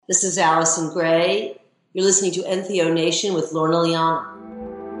This is Allyson Gray. You're listening to Entheon Nation with Lorna Liana.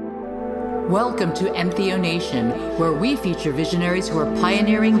 Welcome to Entheon Nation, where we feature visionaries who are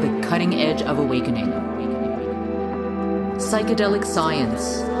pioneering the cutting edge of awakening. Psychedelic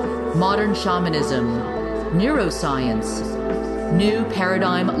science, modern shamanism, neuroscience, new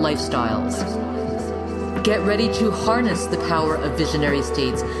paradigm lifestyles. Get ready to harness the power of visionary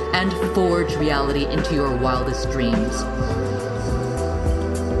states and forge reality into your wildest dreams.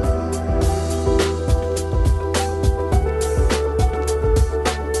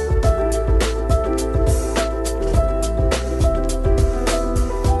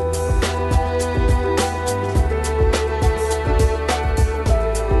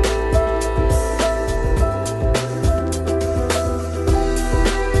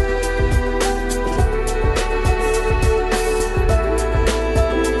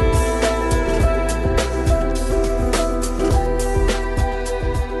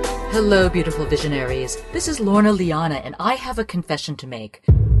 Hello, beautiful visionaries. This is Lorna Liana, and I have a confession to make.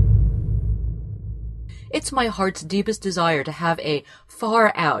 It's my heart's deepest desire to have a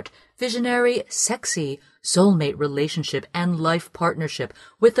far-out, visionary, sexy, soulmate relationship and life partnership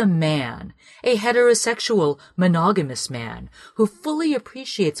with a man, a heterosexual, monogamous man, who fully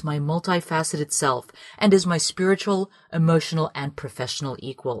appreciates my multifaceted self and is my spiritual, emotional, and professional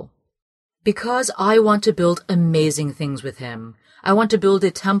equal. Because I want to build amazing things with him. I want to build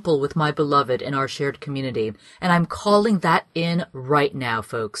a temple with my beloved in our shared community, and I'm calling that in right now,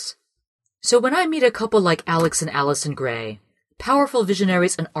 folks. So when I meet a couple like Alex and Allyson Gray, powerful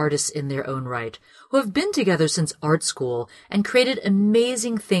visionaries and artists in their own right, who have been together since art school and created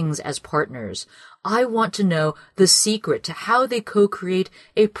amazing things as partners, I want to know the secret to how they co-create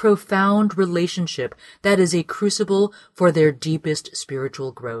a profound relationship that is a crucible for their deepest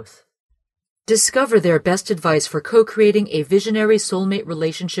spiritual growth. Discover their best advice for co-creating a visionary soulmate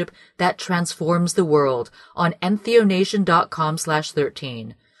relationship that transforms the world on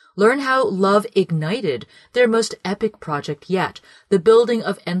entheonation.com/13. Learn how love ignited their most epic project yet, the building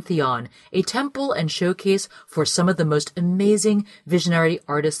of Entheon, a temple and showcase for some of the most amazing visionary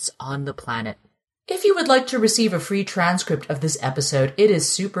artists on the planet. If you would like to receive a free transcript of this episode, it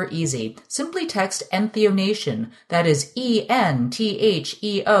is super easy. Simply text Entheonation, that is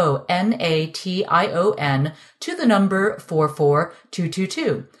ENTHEONATION, to the number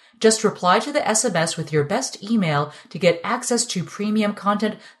 44222. Just reply to the SMS with your best email to get access to premium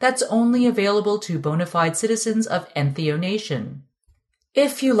content that's only available to bona fide citizens of Entheonation.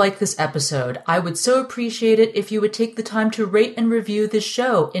 If you like this episode, I would so appreciate it if you would take the time to rate and review this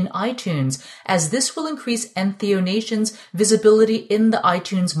show in iTunes, as this will increase Entheonation's visibility in the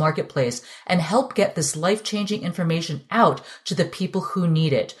iTunes marketplace and help get this life-changing information out to the people who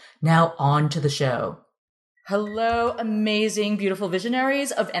need it. Now on to the show. Hello, amazing, beautiful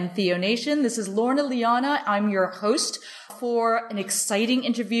visionaries of Entheonation. This is Lorna Liana. I'm your host for an exciting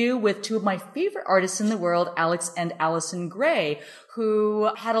interview with two of my favorite artists in the world, Alex and Allyson Gray, who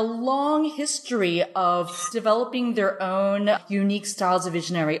had a long history of developing their own unique styles of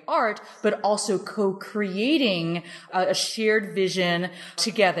visionary art, but also co-creating a shared vision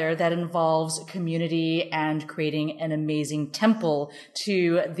together that involves community and creating an amazing temple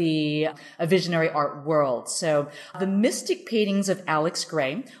to the visionary art world. So the mystic paintings of Alex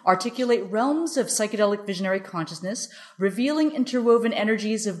Gray articulate realms of psychedelic visionary consciousness, revealing interwoven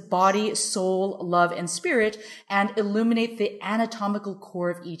energies of body, soul, love, and spirit, and illuminate the anatomical core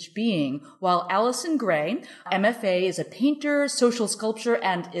of each being, while Allyson Gray, MFA, is a painter, social sculptor,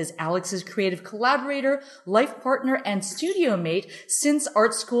 and is Alex's creative collaborator, life partner, and studio mate since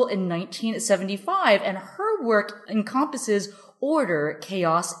art school in 1975, and her work encompasses order,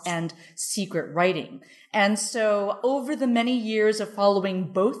 chaos, and secret writing. And so over the many years of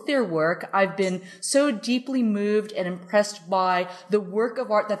following both their work, I've been so deeply moved and impressed by the work of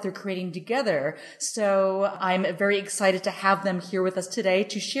art that they're creating together. So I'm very excited to have them here with us today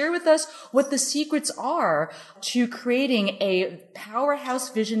to share with us what the secrets are to creating a powerhouse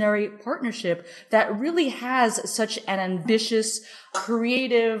visionary partnership that really has such an ambitious,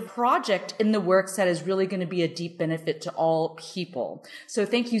 creative project in the works that is really going to be a deep benefit to all people. So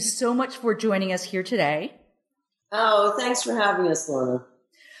thank you so much for joining us here today. Oh, thanks for having us, Lorna.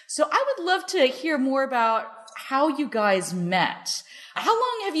 So I would love to hear more about how you guys met. How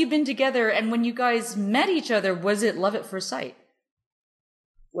long have you been together? And when you guys met each other, was it love at first sight?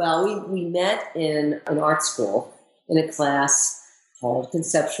 Well, we met in an art school in a class called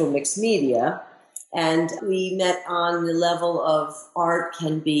Conceptual Mixed Media. And we met on the level of art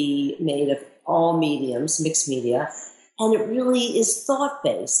can be made of all mediums, mixed media. And it really is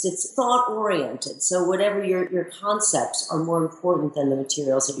thought-based. It's thought-oriented. So whatever your concepts are more important than the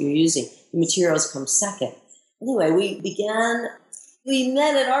materials that you're using. The materials come second. Anyway, we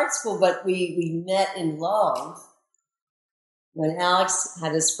met at art school, but we met in love when Alex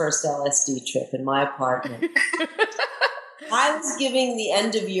had his first LSD trip in my apartment. I was giving the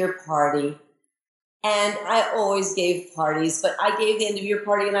end-of-year party, and I always gave parties, but I gave the end-of-year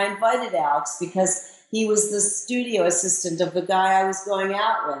party, and I invited Alex because he was the studio assistant of the guy I was going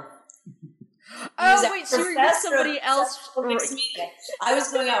out with. Oh, wait, so you were with somebody else? I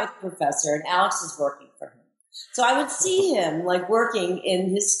was going out with the professor, and Alex was working for him. So I would see him, like, working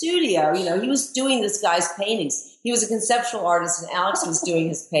in his studio. You know, he was doing this guy's paintings. He was a conceptual artist, and Alex was doing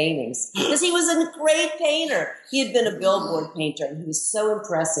his paintings because he was a great painter. He had been a billboard painter, and he was so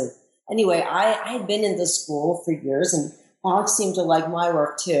impressive. Anyway, I had been in the school for years, and Alex seemed to like my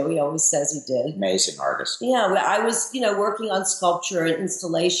work, too. He always says he did. Amazing artist. Yeah, I was, working on sculpture and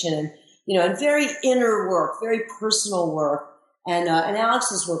installation and very inner work, very personal work. And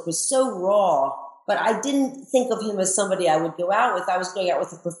Alex's work was so raw, but I didn't think of him as somebody I would go out with. I was going out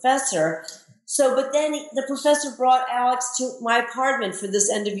with a professor. But then the professor brought Alex to my apartment for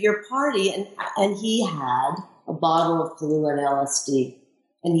this end-of-year party, and he had a bottle of Kahlua and LSD,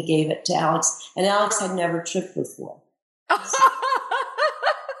 and he gave it to Alex. And Alex had never tripped before.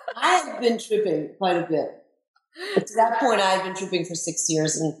 I had been tripping quite a bit. But to that point, I had been tripping for 6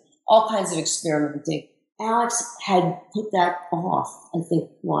 years and all kinds of experimenting. Alex had put that off, I think,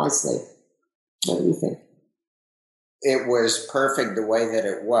 wisely. What do you think? It was perfect the way that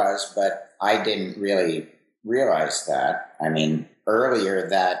it was, but I didn't really realize that. I mean, earlier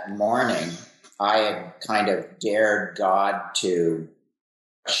that morning, I had kind of dared God to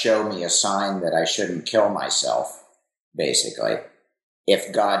show me a sign that I shouldn't kill myself. Basically,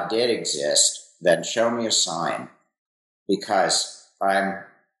 if God did exist, then show me a sign because I'm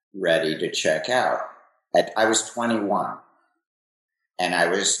ready to check out. I was 21 and I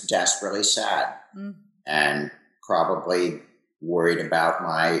was desperately sad and probably worried about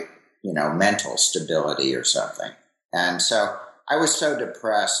my, mental stability or something. And so I was so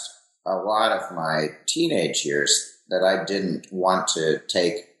depressed a lot of my teenage years that I didn't want to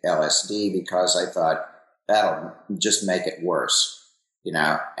take LSD because I thought, that'll just make it worse,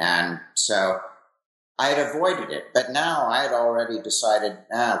 And so I had avoided it. But now I had already decided,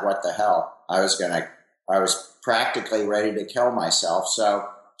 what the hell? I was practically ready to kill myself. So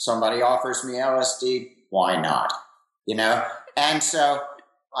somebody offers me LSD, why not? And so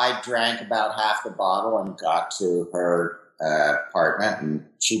I drank about half the bottle and got to her apartment, and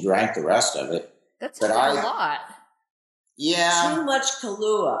she drank the rest of it. That's a lot. Yeah. Too much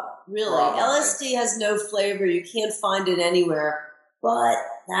Kahlua, really. Probably. LSD has no flavor. You can't find it anywhere. But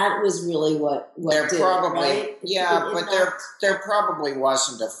that was really what there did probably, right? Yeah, but there probably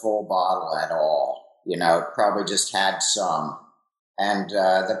wasn't a full bottle at all. It probably just had some. And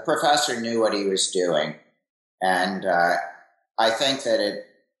the professor knew what he was doing. And I think that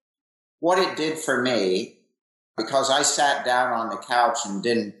what it did for me, because I sat down on the couch and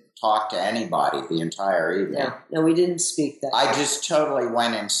didn't talk to anybody the entire evening. No, we didn't speak that. I just totally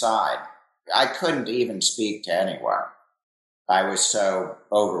went inside. I couldn't even speak to anyone. I was so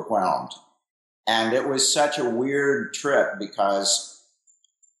overwhelmed. And it was such a weird trip because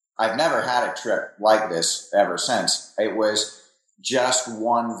I've never had a trip like this ever since. It was just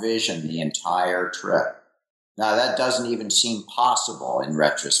one vision the entire trip. Now, that doesn't even seem possible in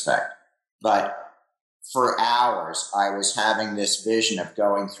retrospect, but for hours, I was having this vision of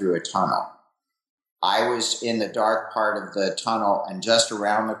going through a tunnel. I was in the dark part of the tunnel, and just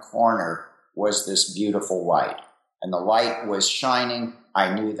around the corner was this beautiful light. And the light was shining.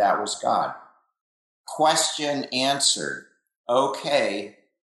 I knew that was God. Question answered. Okay,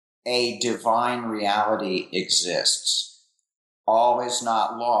 a divine reality exists. All is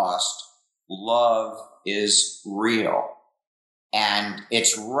not lost. Love is real. And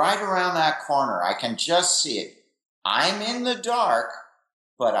it's right around that corner. I can just see it. I'm in the dark,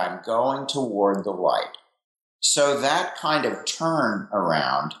 but I'm going toward the light. So that kind of turn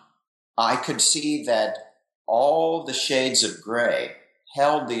around, I could see that all the shades of gray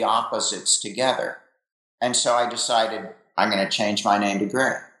held the opposites together. And so I decided I'm going to change my name to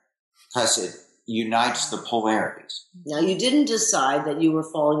Gray because it unites the polarities. Now, you didn't decide that you were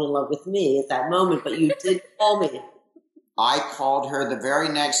falling in love with me at that moment, but you did call me. I called her the very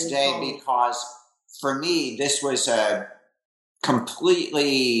next day because for me, this was a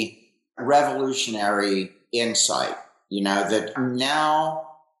completely revolutionary insight, that now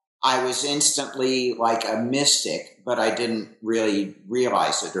I was instantly like a mystic, but I didn't really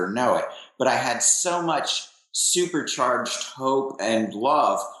realize it or know it. But I had so much supercharged hope and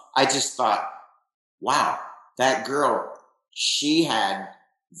love. I just thought, wow, that girl, she had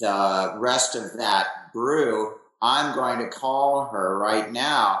the rest of that brew. I'm going to call her right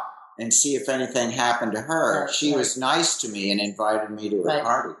now and see if anything happened to her. Right, she right. was nice to me and invited me to a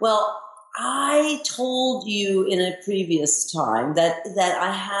party. Well, I told you in a previous time that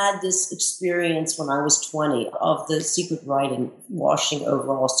I had this experience when I was 20 of the secret writing washing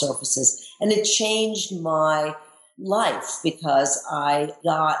over all surfaces. And it changed my life because I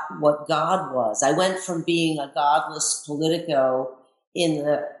got what God was. I went from being a godless politico in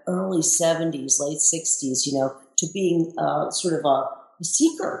the early 70s, late 60s, to being sort of a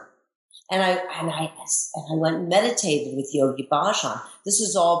seeker. And I went and meditated with Yogi Bhajan. This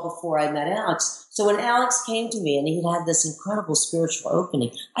was all before I met Alex. So when Alex came to me and he had this incredible spiritual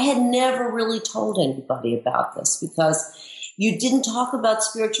opening, I had never really told anybody about this because you didn't talk about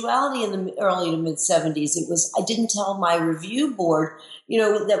spirituality in the early to mid 70s. I didn't tell my review board,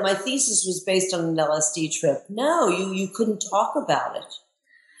 that my thesis was based on an LSD trip. No, you couldn't talk about it.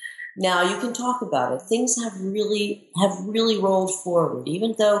 Now you can talk about it. Things have really rolled forward,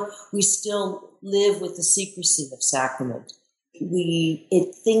 even though we still live with the secrecy of sacrament.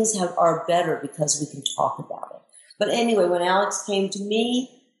 Things are better because we can talk about it. But anyway, when Alex came to me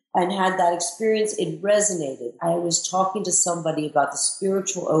and had that experience, it resonated. I was talking to somebody about the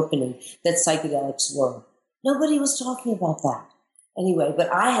spiritual opening that psychedelics were. Nobody was talking about that. Anyway,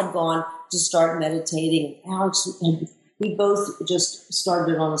 but I had gone to start meditating, and Alex we both just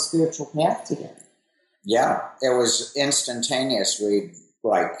started on a spiritual path together. Yeah, it was instantaneous. We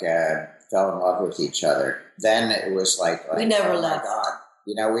fell in love with each other. Then it was like we never My left. God.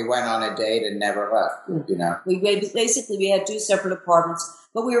 We went on a date and never left, We had two separate apartments,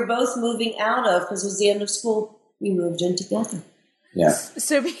 but we were both moving out of, because it was the end of school, we moved in together. Yeah.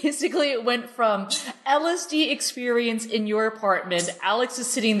 So basically it went from LSD experience in your apartment, Alex is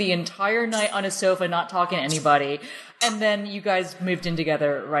sitting the entire night on a sofa not talking to anybody, and then you guys moved in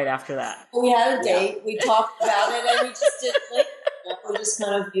together right after that. We had a date, we talked about it, and we just didn't like it. We just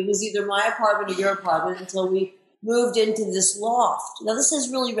it was either my apartment or your apartment until we moved into this loft. Now this is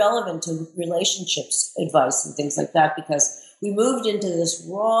really relevant to relationships advice and things like that, because we moved into this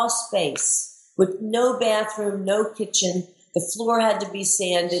raw space with no bathroom, no kitchen. The floor had to be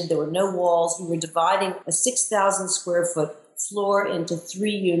sanded. There were no walls. We were dividing a 6,000 square foot floor into 3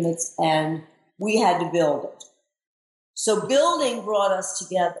 units, and we had to build it. So building brought us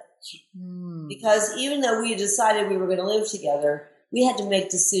together because even though we decided we were going to live together, we had to make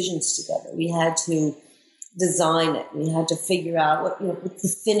decisions together. We had to design it. We had to figure out what the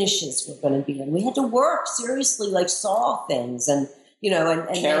finishes were going to be. And we had to work seriously, like saw things and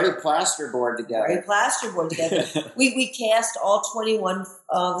carry plasterboard together. We cast all 21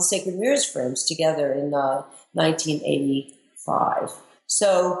 of the Sacred Mirrors frames together in 1985.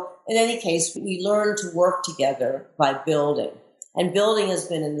 So in any case, we learned to work together by building. And building has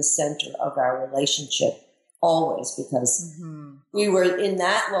been in the center of our relationship always, because we were in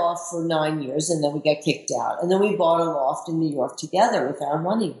that loft for 9 years and then we got kicked out. And then we bought a loft in New York together with our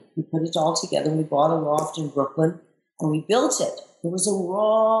money. We put it all together. We bought a loft in Brooklyn and we built it. There was a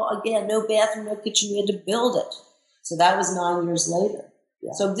no bathroom, no kitchen. We had to build it. So that was 9 years later.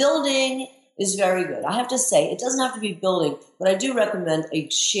 Yeah. So building is very good. I have to say, it doesn't have to be building, but I do recommend a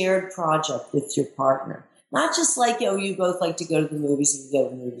shared project with your partner. Not just like, you both like to go to the movies and you go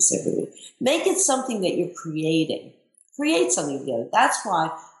to the movies every week. Make it something that you're creating. Create something together. That's why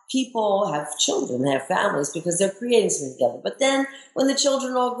people have children, they have families, because they're creating something together. But then when the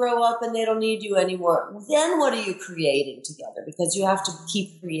children all grow up and they don't need you anymore, then what are you creating together? Because you have to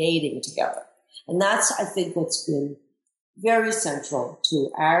keep creating together. And that's, I think, what's been very central to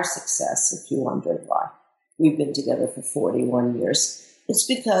our success, if you wondered why we've been together for 41 years. It's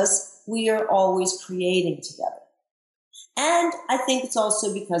because we are always creating together. And I think it's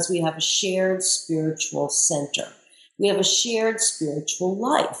also because we have a shared spiritual center. We have a shared spiritual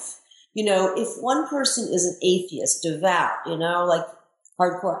life. If one person is an atheist, devout, like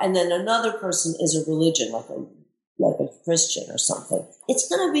hardcore, and then another person is a religion, like a Christian or something, it's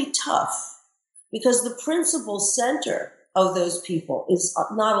going to be tough because the principal center of those people is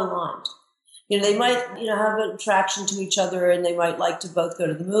not aligned. They might, have an attraction to each other and they might like to both go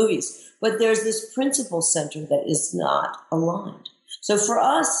to the movies, but there's this principal center that is not aligned. So for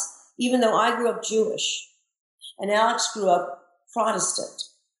us, even though I grew up Jewish, and Alex grew up Protestant.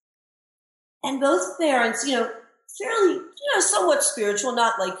 And both parents, fairly, somewhat spiritual,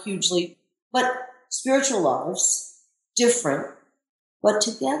 not like hugely, but spiritual lives, different. But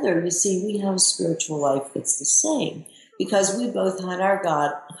together, you see, we have a spiritual life that's the same because we both had our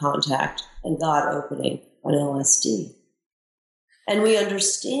God contact and God opening on LSD. And we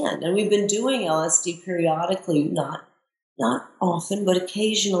understand, and we've been doing LSD periodically, not often, but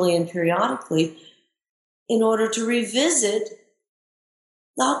occasionally and periodically, in order to revisit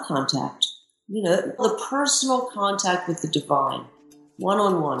God contact, the personal contact with the divine,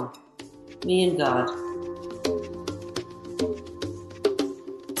 one-on-one, me and God.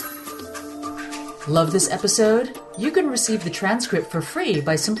 Love this episode? You can receive the transcript for free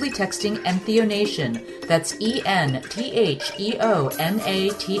by simply texting Entheonation, that's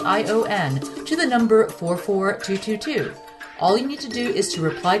ENTHEONATION, to the number 44222. All you need to do is to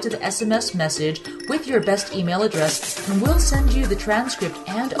reply to the SMS message with your best email address, and we'll send you the transcript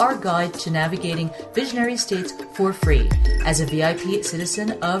and our guide to navigating visionary states for free as a VIP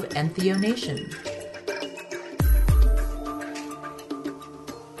citizen of Entheonation.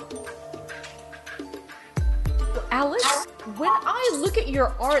 Alice, when I look at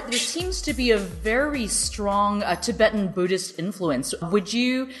your art, there seems to be a very strong Tibetan Buddhist influence. Would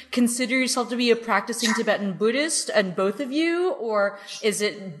you consider yourself to be a practicing Tibetan Buddhist, and both of you, or is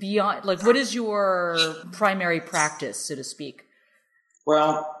it beyond, what is your primary practice, so to speak?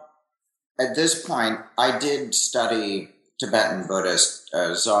 Well, at this point, I did study Tibetan Buddhist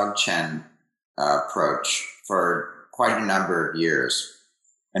Dzogchen approach for quite a number of years.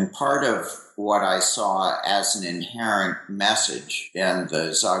 And part of what I saw as an inherent message in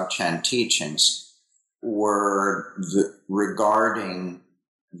the Dzogchen teachings were regarding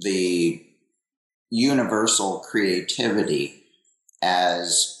the universal creativity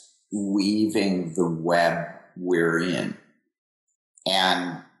as weaving the web we're in.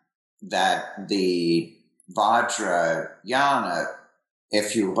 And that the Vajrayana,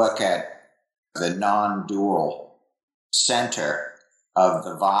 if you look at the non-dual center of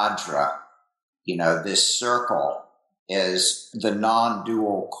the Vajra, this circle is the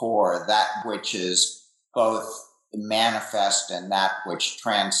non-dual core, that which is both manifest and that which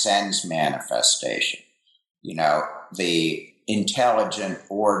transcends manifestation. The intelligent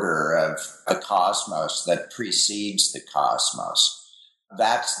order of the cosmos that precedes the cosmos.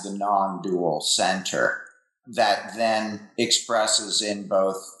 That's the non-dual center that then expresses in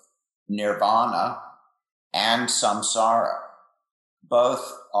both nirvana and samsara.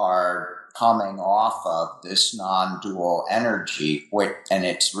 Both are coming off of this non-dual energy, and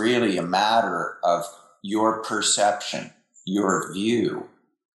it's really a matter of your perception, your view,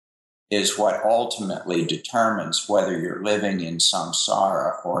 is what ultimately determines whether you're living in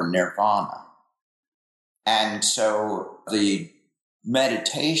samsara or nirvana. And so the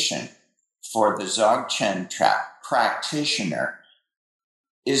meditation for the Dzogchen practitioner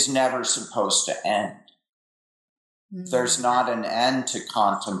is never supposed to end. There's not an end to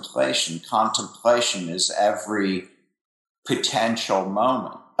contemplation. Contemplation is every potential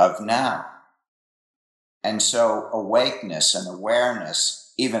moment of now. And so awakeness and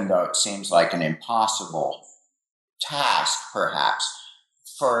awareness, even though it seems like an impossible task, perhaps,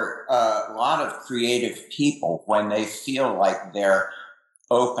 for a lot of creative people, when they feel like they're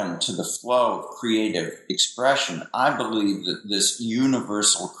open to the flow of creative expression, I believe that this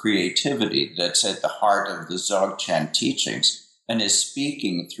universal creativity that's at the heart of the Dzogchen teachings and is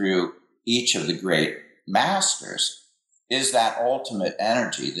speaking through each of the great masters is that ultimate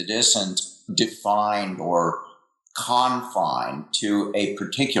energy that isn't defined or confined to a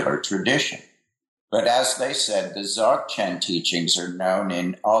particular tradition. But as they said, the Dzogchen teachings are known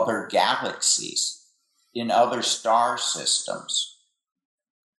in other galaxies, in other star systems.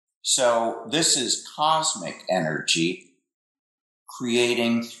 So this is cosmic energy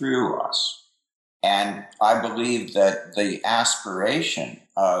creating through us. And I believe that the aspiration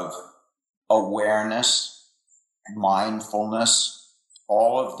of awareness, mindfulness,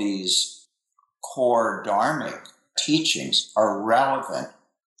 all of these core dharmic teachings are relevant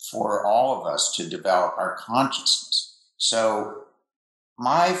for all of us to develop our consciousness. So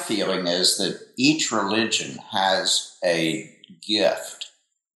my feeling is that each religion has a gift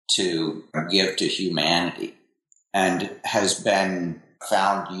to give to humanity and has been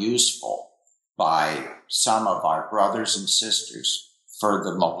found useful by some of our brothers and sisters for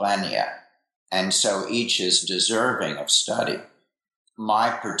the millennia. And so each is deserving of study. My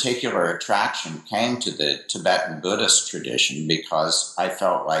particular attraction came to the Tibetan Buddhist tradition because I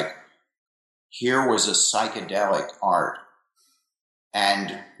felt like here was a psychedelic art,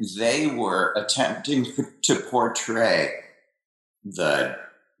 and they were attempting to portray the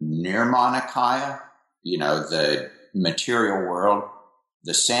Nirmanakaya, the material world,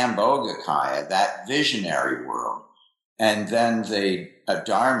 the Sambhogakaya, that visionary world, and then the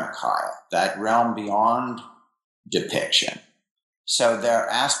Dharmakaya, that realm beyond depiction. So their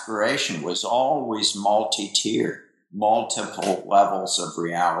aspiration was always multi-tiered. Multiple levels of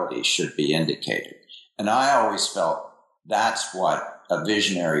reality should be indicated. And I always felt that's what a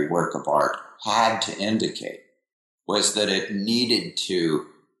visionary work of art had to indicate, was that it needed to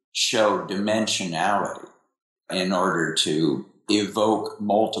show dimensionality in order to evoke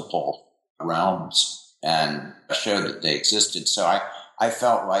multiple realms and show that they existed. So I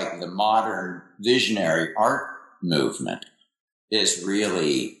felt like the modern visionary art movement is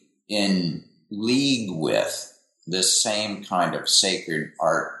really in league with this same kind of sacred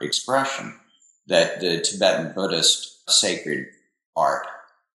art expression that the Tibetan Buddhist sacred art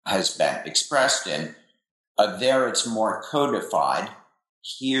has been expressed in. There it's more codified.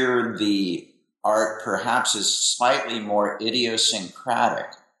 Here the art perhaps is slightly more idiosyncratic,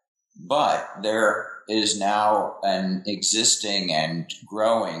 but there is now an existing and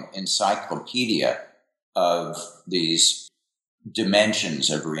growing encyclopedia of these dimensions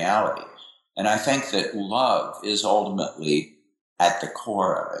of reality. And I think that love is ultimately at the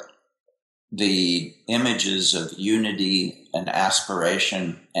core of it. The images of unity and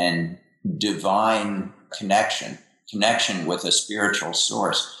aspiration and divine connection with a spiritual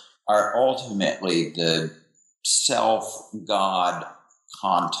source, are ultimately the self-God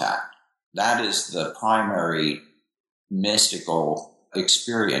contact. That is the primary mystical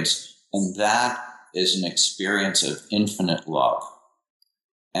experience, and that is an experience of infinite love.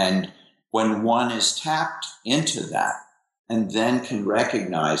 And when one is tapped into that, and then can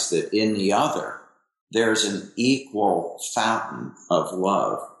recognize that in the other, there's an equal fountain of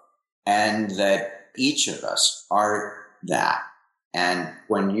love, and that each of us are that. And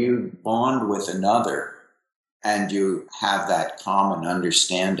when you bond with another and you have that common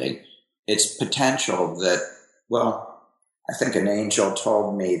understanding, it's potential that, well, I think an angel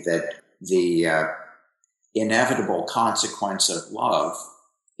told me that the inevitable consequence of love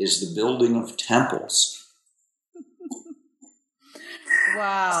is the building of temples.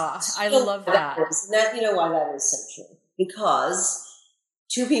 Wow, I love that. You know why that is so true? Because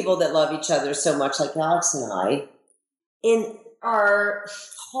two people that love each other so much, like Alex and I, are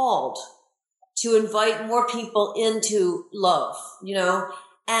called to invite more people into love, you know,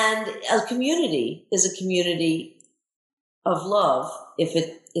 and a community is a community of love if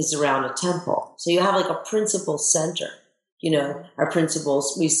it is around a temple. So you have like a principal center, you know, our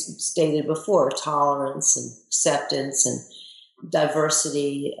principles we stated before, tolerance and acceptance and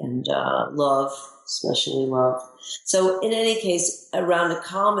diversity and love, especially love. So in any case, around a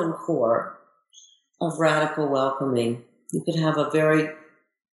common core of radical welcoming, you could have a very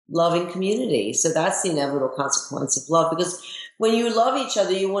loving community. So that's the inevitable consequence of love, because when you love each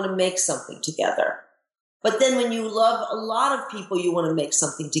other, you want to make something together. But then when you love a lot of people, you want to make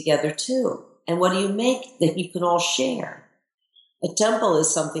something together too. And what do you make that you can all share? A temple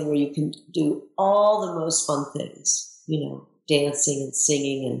is something where you can do all the most fun things, you know, dancing and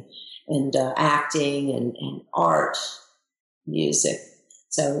singing and acting and art, music.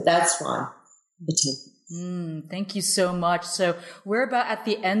 So that's why the temple. Thank you so much. So we're about at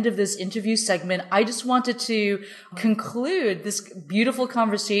the end of this interview segment. I just wanted to conclude this beautiful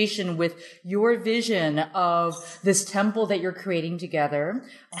conversation with your vision of this temple that you're creating together,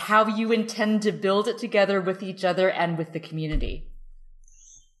 how you intend to build it together with each other and with the community.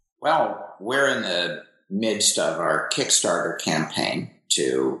 Well, we're in the midst of our Kickstarter campaign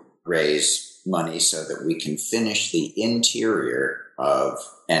to raise money so that we can finish the interior of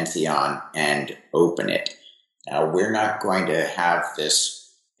Entheon and open it. Now, we're not going to have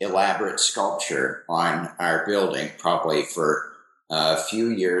this elaborate sculpture on our building probably for a few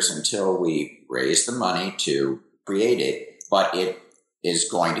years until we raise the money to create it, but it is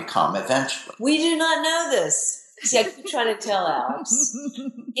going to come eventually. We do not know this. See, I keep trying to tell Alex.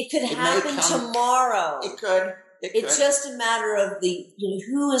 It could happen tomorrow. It could. It's just a matter of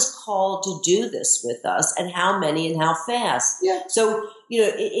who is called to do this with us and how many and how fast. Yeah. So,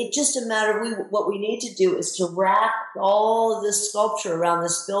 it's just a matter of what we need to do is to wrap all of this sculpture around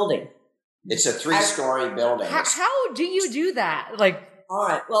this building. It's a 3-story building. How do you do that? All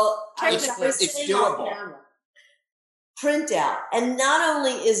right. Well, it's doable. Print out. And not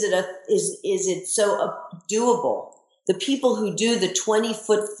only is it so doable, the people who do the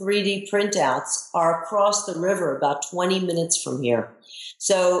 20-foot 3D printouts are across the river about 20 minutes from here.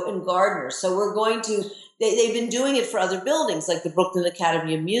 So in Gardner. So we're going to, they've been doing it for other buildings like the Brooklyn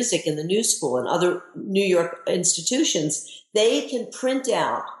Academy of Music and the New School and other New York institutions. They can print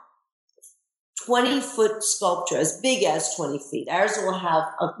out 20-foot sculpture as big as 20 feet. Ours will have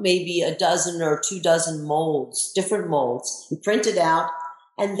maybe a dozen or 2 dozen molds, different molds. You print it out,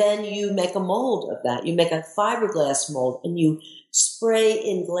 And then you make a mold of that. You make a fiberglass mold and you spray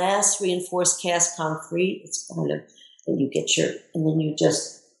in glass reinforced cast concrete. It's kind of, and you get and then you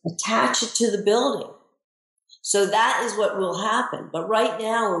just attach it to the building. So that is what will happen. But right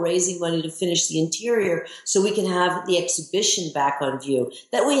now we're raising money to finish the interior so we can have the exhibition back on view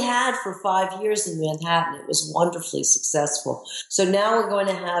that we had for 5 years in Manhattan. It was wonderfully successful. So now we're going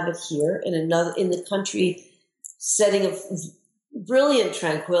to have it here in the country setting of brilliant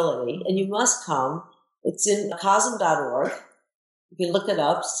tranquility. And you must come. It's in cosm.org. You can look it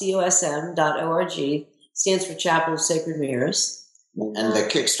up, cosm.org. Stands for Chapel of Sacred Mirrors. And the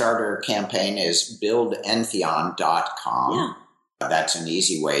Kickstarter campaign is buildentheon.com. Yeah. That's an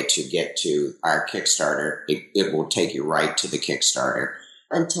easy way to get to our Kickstarter. It will take you right to the Kickstarter.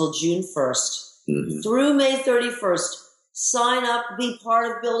 Until June 1st. Through May 31st. Sign up, be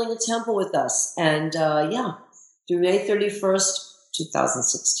part of building a temple with us. And through May 31st,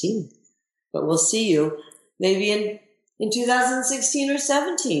 2016. But we'll see you maybe in 2016 or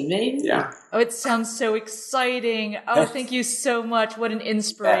 17, maybe. Yeah. Oh, it sounds so exciting. Oh, thank you so much. What an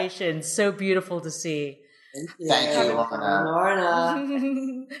inspiration. Yeah. So beautiful to see. Thank you,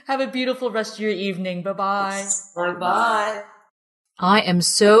 Lorna. Have a beautiful rest of your evening. Bye-bye. Bye-bye. I am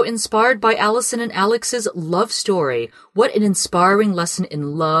so inspired by Allyson and Alex's love story. What an inspiring lesson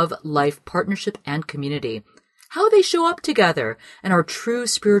in love, life, partnership, and community. How they show up together and are true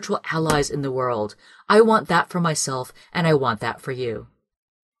spiritual allies in the world. I want that for myself, and I want that for you.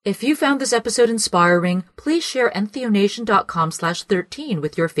 If you found this episode inspiring, please share entheonation.com/13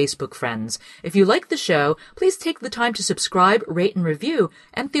 with your Facebook friends. If you like the show, please take the time to subscribe, rate, and review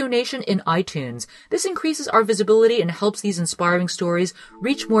Entheonation in iTunes. This increases our visibility and helps these inspiring stories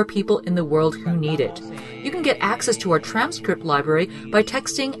reach more people in the world who need it. You can get access to our transcript library by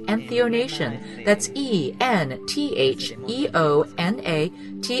texting Entheonation. That's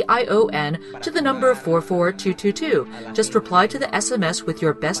ENTHEONATION to the number 44222. Just reply to the SMS with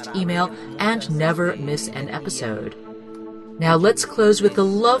your best email and never miss an episode. Now let's close with a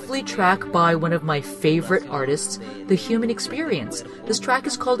lovely track by one of my favorite artists, The Human Experience. This track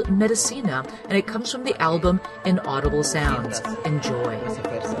is called Medicina, and it comes from the album Inaudible Sounds. Enjoy.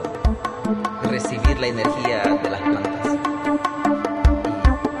 Recibir la energía de las plantas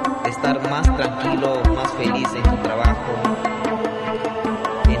y estar más tranquilo, más feliz en tu trabajo,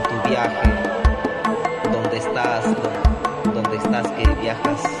 en tu viaje, donde estás que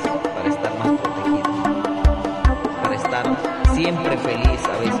viajas para estar más protegido, para estar siempre feliz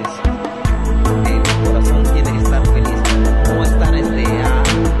a veces, porque el corazón tiene que estar feliz, no estar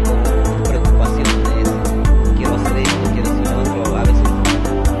con preocupaciones, quiero hacer esto, quiero hacer lo otro, a veces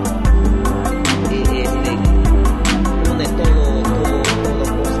une todo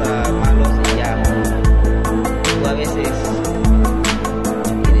cosas malas y ya tú a veces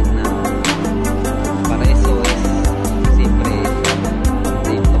no tienes nada. Para eso es siempre estar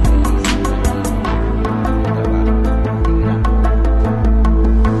contento, feliz, trabajo,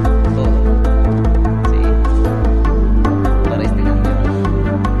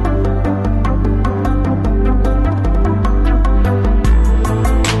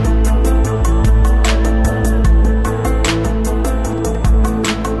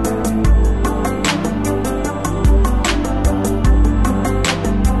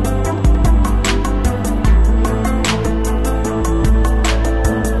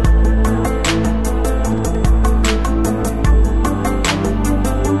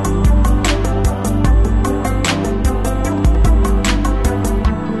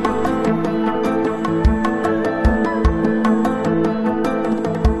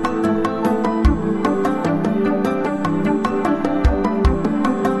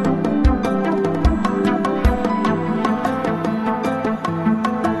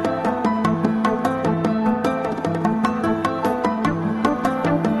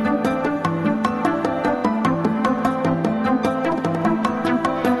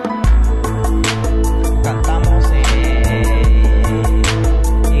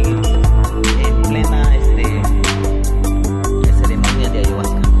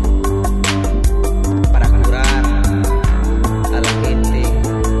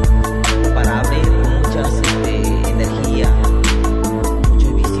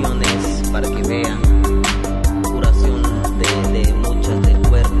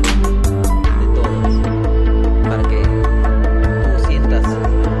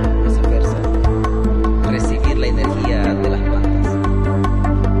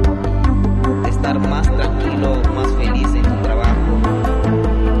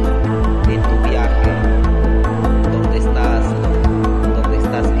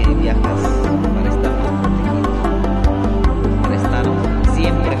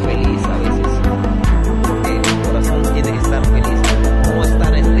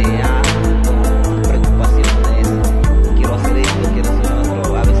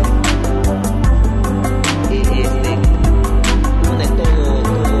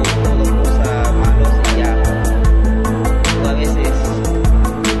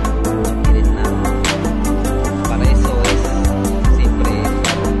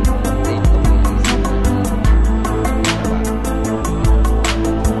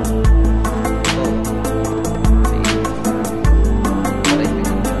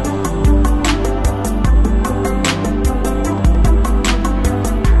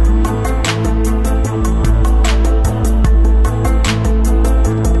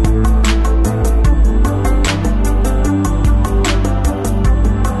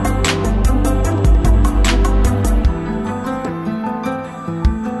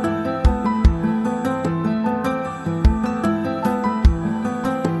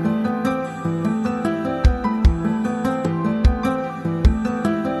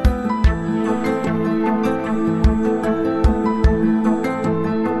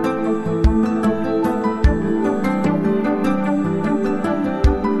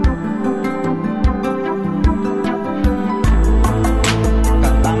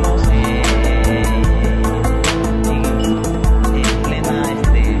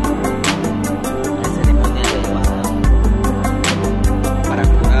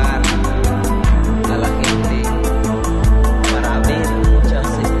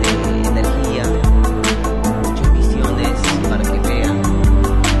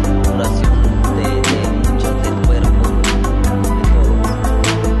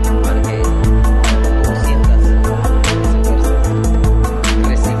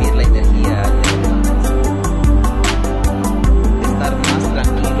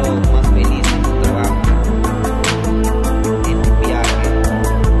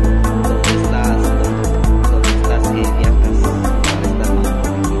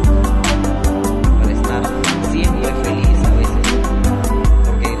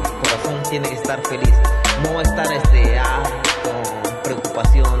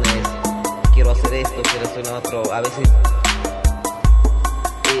 quiero hacer esto, quiero hacer lo otro. A veces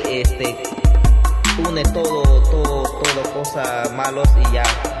une todo cosas malos y ya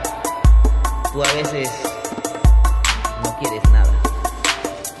tú a veces no quieres nada.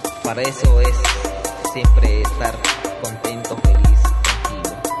 Para eso es siempre estar contento, feliz,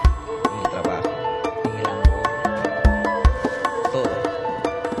 tranquilo, en el trabajo, en el amor, todo,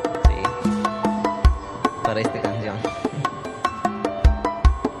 ¿sí? Para este